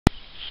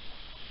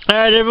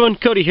Alright everyone,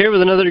 Cody here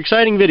with another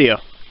exciting video.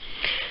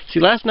 See,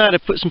 last night I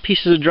put some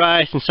pieces of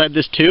dry ice inside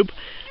this tube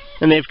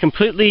and they've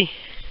completely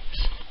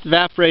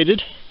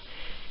evaporated.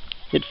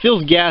 It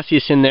feels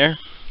gaseous in there,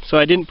 so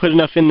I didn't put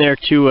enough in there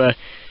to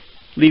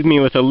leave me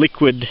with a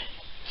liquid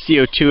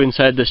CO2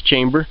 inside this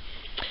chamber,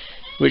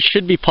 which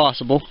should be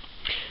possible.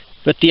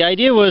 But the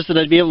idea was that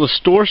I'd be able to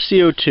store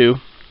CO2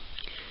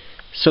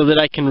 so that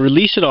I can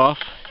release it off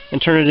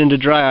and turn it into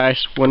dry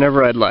ice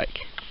whenever I'd like.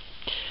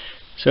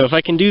 So if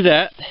I can do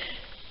that,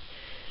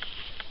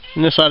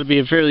 then this ought to be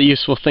a fairly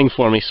useful thing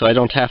for me, so I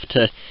don't have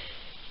to,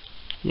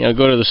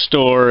 go to the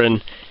store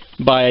and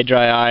buy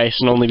dry ice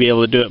and only be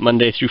able to do it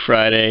Monday through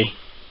Friday.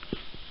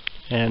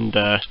 And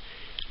the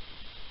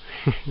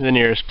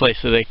nearest place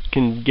that I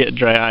can get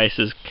dry ice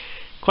is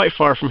quite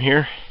far from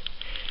here.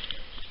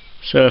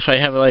 So if I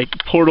have a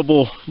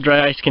portable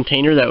dry ice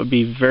container, that would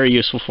be very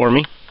useful for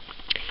me.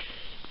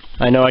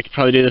 I know I could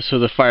probably do this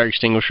with a fire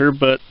extinguisher,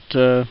 but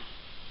how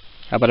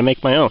about I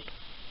make my own?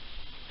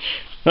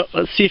 Well,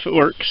 let's see if it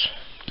works.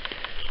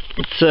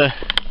 Let's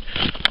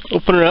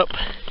open her up,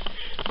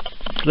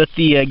 let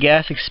the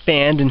gas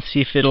expand, and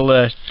see if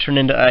it'll turn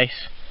into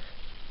ice.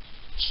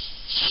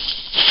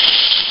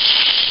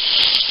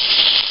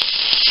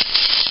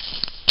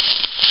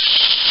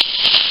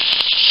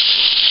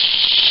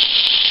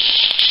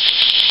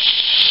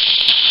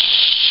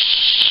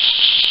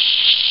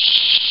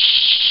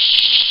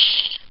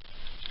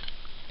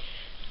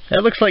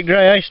 That looks like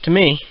dry ice to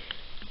me.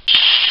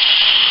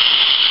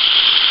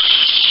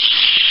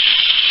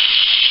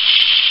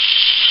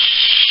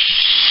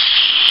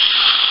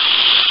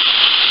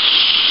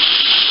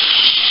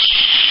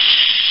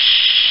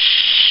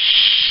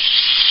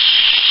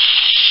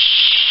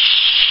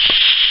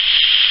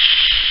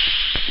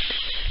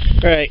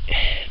 Alright,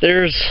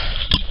 there's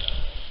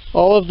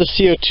all of the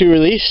CO2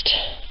 released,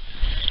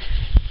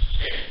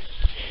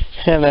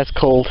 and that's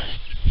cold.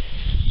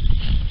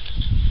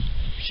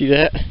 See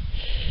that?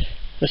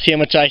 Let's see how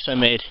much ice I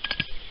made.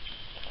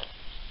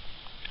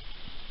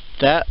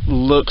 That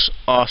looks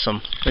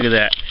awesome. Look at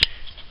that.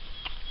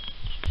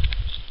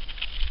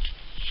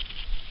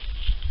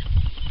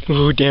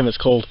 Ooh, damn, it's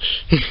cold.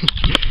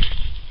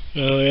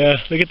 Oh yeah,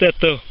 look at that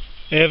though.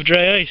 I have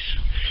dry ice.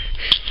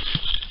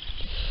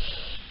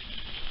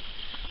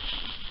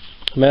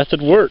 The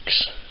method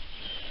works.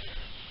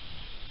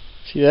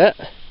 See that?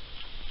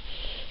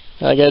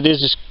 All I gotta do is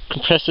just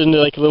compress it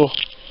into like a little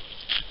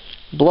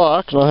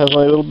block, and I'll have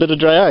my little bit of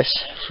dry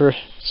ice for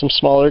some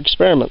smaller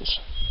experiments.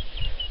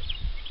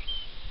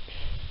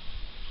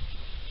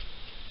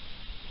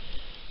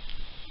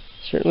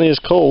 Certainly is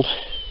cold.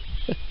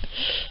 I'm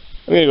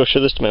gonna go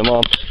show this to my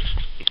mom.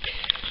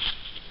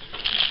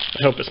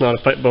 I hope it's not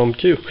a pipe bomb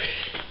too.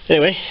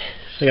 Anyway,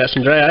 so I got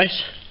some dry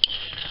ice.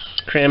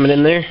 Cram it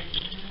in there.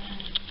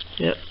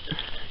 Yep,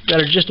 got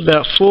her just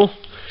about full.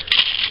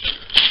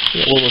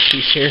 Got one little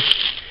piece here.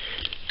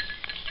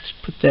 Just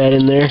put that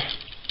in there.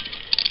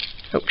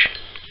 Ouch,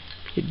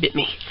 it bit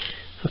me.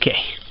 Okay.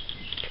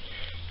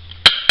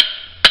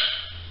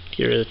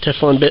 Get rid of the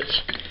Teflon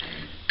bits.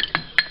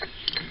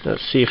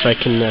 Let's see if I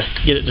can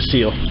get it to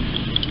seal.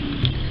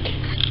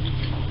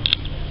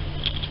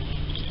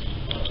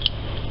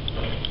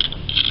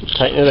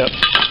 Tighten it up.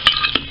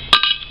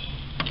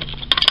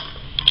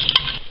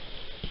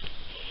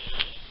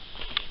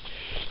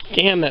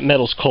 Damn, that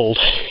metal's cold.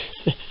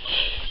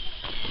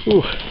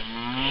 Ooh.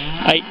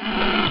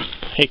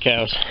 Hey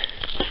cows.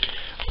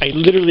 I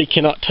literally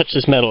cannot touch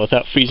this metal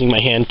without freezing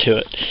my hand to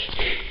it.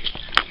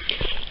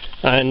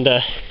 And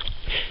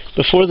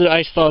before the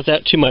ice thaws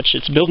out too much,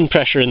 it's building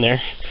pressure in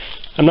there.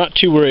 I'm not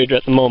too worried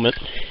at the moment,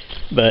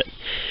 but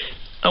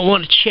I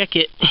want to check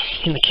it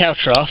in the cow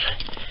trough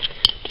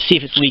to see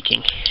if it's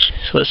leaking.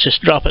 So let's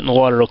just drop it in the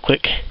water real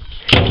quick.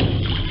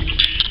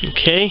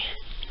 Okay.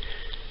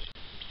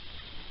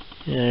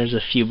 Yeah, there's a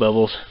few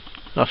bubbles.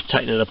 I'll have to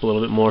tighten it up a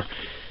little bit more.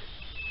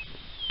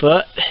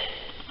 But,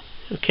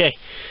 okay,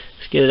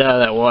 let's get it out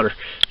of that water.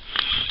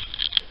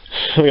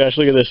 Oh my gosh,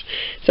 look at this.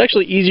 It's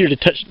actually easier to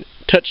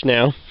touch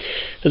now,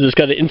 because it's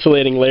got an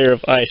insulating layer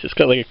of ice. It's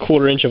got like a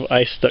 1/4 inch of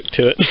ice stuck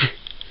to it.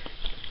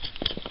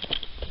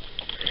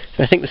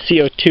 I think the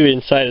CO2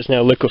 inside is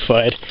now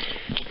liquefied,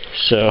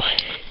 so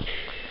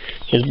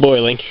it's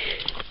boiling.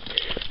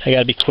 I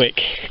gotta be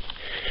quick.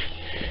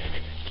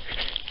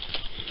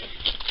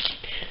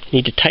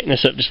 Need to tighten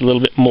this up just a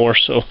little bit more,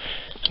 so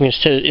I'm going to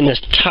set it in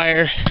this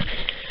tire,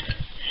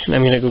 and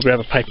I'm going to go grab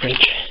a pipe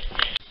wrench.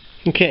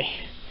 Okay,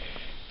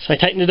 so I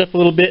tightened it up a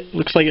little bit.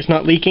 Looks like it's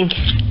not leaking.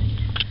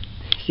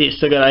 See, it's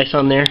still got ice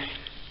on there.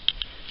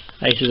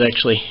 Ice is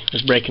actually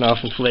just breaking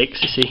off in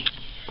flakes, you see.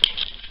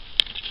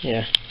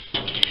 Yeah.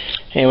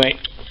 Anyway,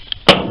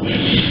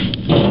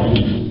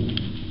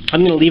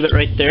 I'm going to leave it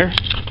right there.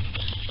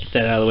 Get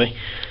that out of the way.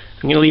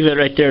 I'm going to leave it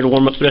right there to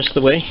warm up the rest of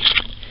the way.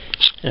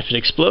 And if it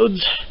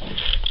explodes,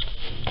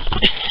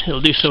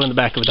 it'll do so in the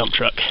back of a dump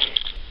truck.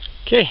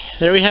 Okay,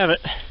 there we have it.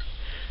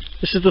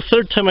 This is the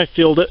third time I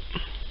filled it.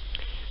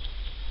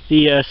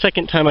 The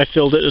second time I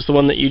filled it is the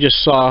one that you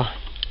just saw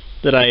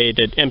that I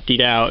had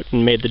emptied out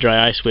and made the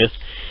dry ice with.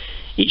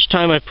 Each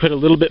time I put a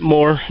little bit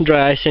more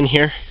dry ice in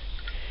here,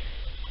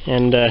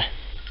 and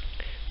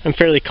I'm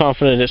fairly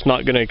confident it's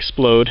not going to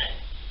explode.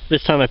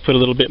 This time I put a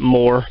little bit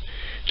more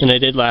than I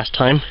did last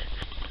time.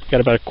 Got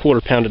about a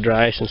quarter pound of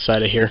dry ice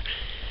inside of here.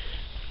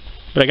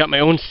 But I got my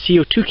own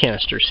CO2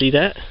 canister, see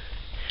that?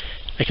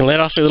 I can let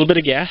off a little bit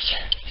of gas,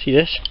 see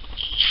this?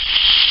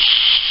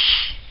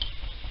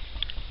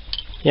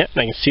 Yep,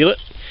 and I can seal it.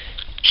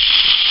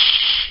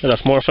 Let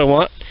off more if I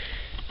want.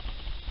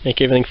 Make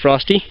everything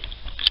frosty.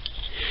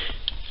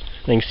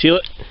 I can seal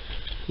it.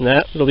 And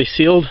that, it'll be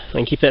sealed. I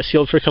can keep that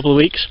sealed for a couple of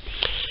weeks.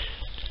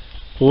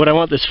 But what I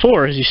want this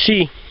for is, you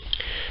see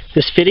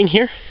this fitting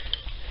here?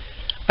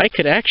 I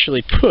could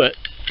actually put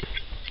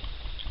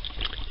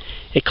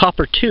a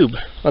copper tube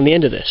on the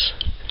end of this.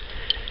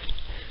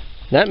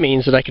 That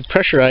means that I could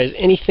pressurize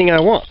anything I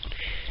want,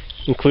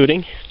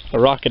 including a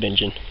rocket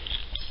engine.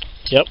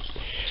 Yep,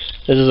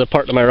 this is a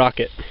part of my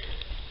rocket.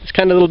 It's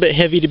kind of a little bit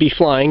heavy to be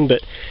flying,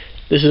 but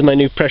this is my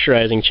new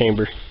pressurizing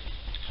chamber.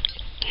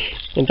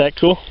 Isn't that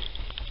cool?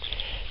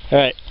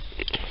 Alright,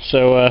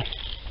 so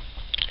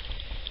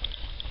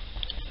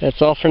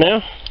that's all for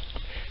now.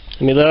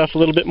 Let me let off a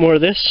little bit more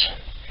of this,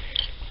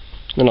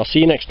 and I'll see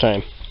you next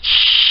time.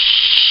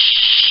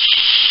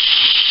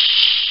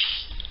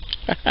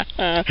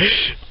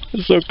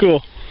 That's so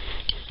cool.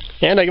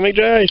 And I can make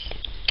dry ice.